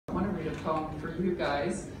poem for you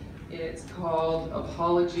guys. It's called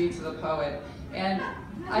Apology to the Poet. And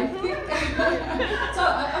I think, so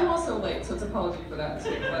I'm also late, so it's apology for that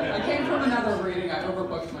too. But I came from another reading, I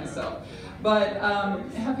overbooked myself. But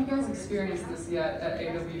have you guys experienced this yet at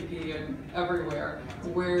AWP and everywhere,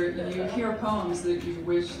 where you hear poems that you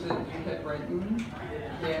wish that you had written?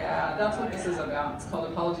 Yeah, that's what this is about. It's called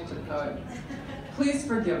Apology to the Poet. Please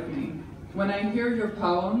forgive me. When I hear your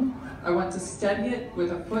poem, I want to steady it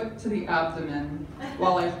with a foot to the abdomen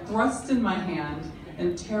while I thrust in my hand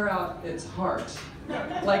and tear out its heart,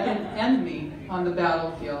 like an enemy on the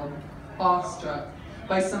battlefield, awestruck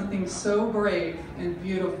by something so brave and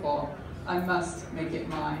beautiful, I must make it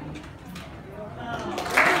mine.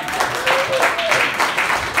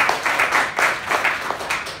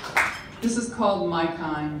 This is called My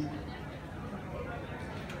Kind.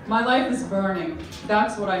 My life is burning.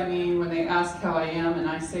 That's what I mean when they ask how I am and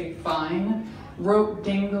I say fine. Rope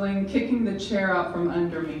dangling, kicking the chair out from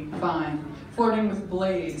under me, fine. Flirting with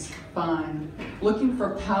Blaze, fine. Looking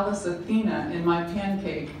for Pallas Athena in my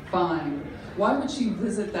pancake, fine. Why would she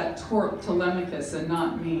visit that twerp Telemachus and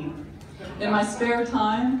not me? In my spare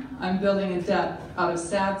time, I'm building a deck out of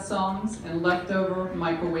sad songs and leftover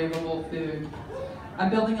microwavable food. I'm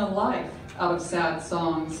building a life out of sad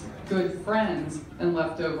songs, good friends, and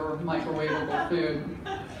leftover microwavable food.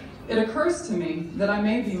 It occurs to me that I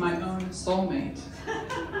may be my own soulmate.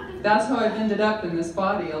 That's how I've ended up in this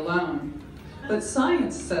body alone. But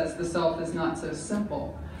science says the self is not so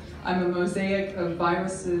simple. I'm a mosaic of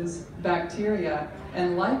viruses, bacteria,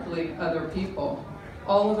 and likely other people.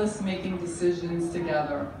 All of us making decisions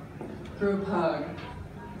together. Group hug.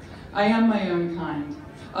 I am my own kind.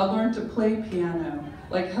 I'll learn to play piano.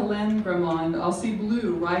 Like Helene Gramond, I'll see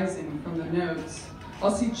blue rising from the notes.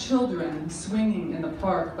 I'll see children swinging in the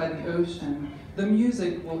park by the ocean. The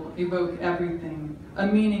music will evoke everything, a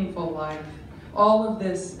meaningful life. All of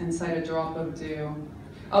this inside a drop of dew.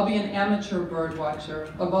 I'll be an amateur bird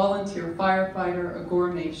watcher, a volunteer firefighter, a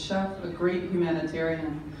gourmet chef, a great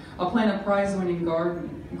humanitarian. I'll plant a prize-winning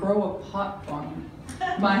garden, grow a pot farm.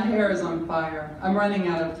 My hair is on fire. I'm running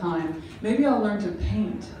out of time. Maybe I'll learn to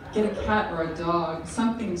paint, get a cat or a dog,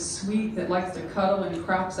 something sweet that likes to cuddle and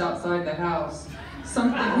craps outside the house.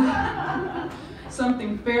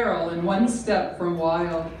 Something feral and one step from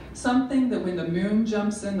wild. Something that when the moon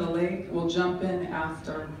jumps in the lake, will jump in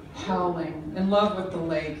after, howling, in love with the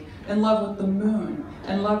lake, in love with the moon,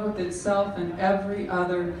 in love with itself and every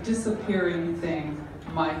other disappearing thing,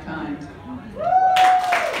 my kind.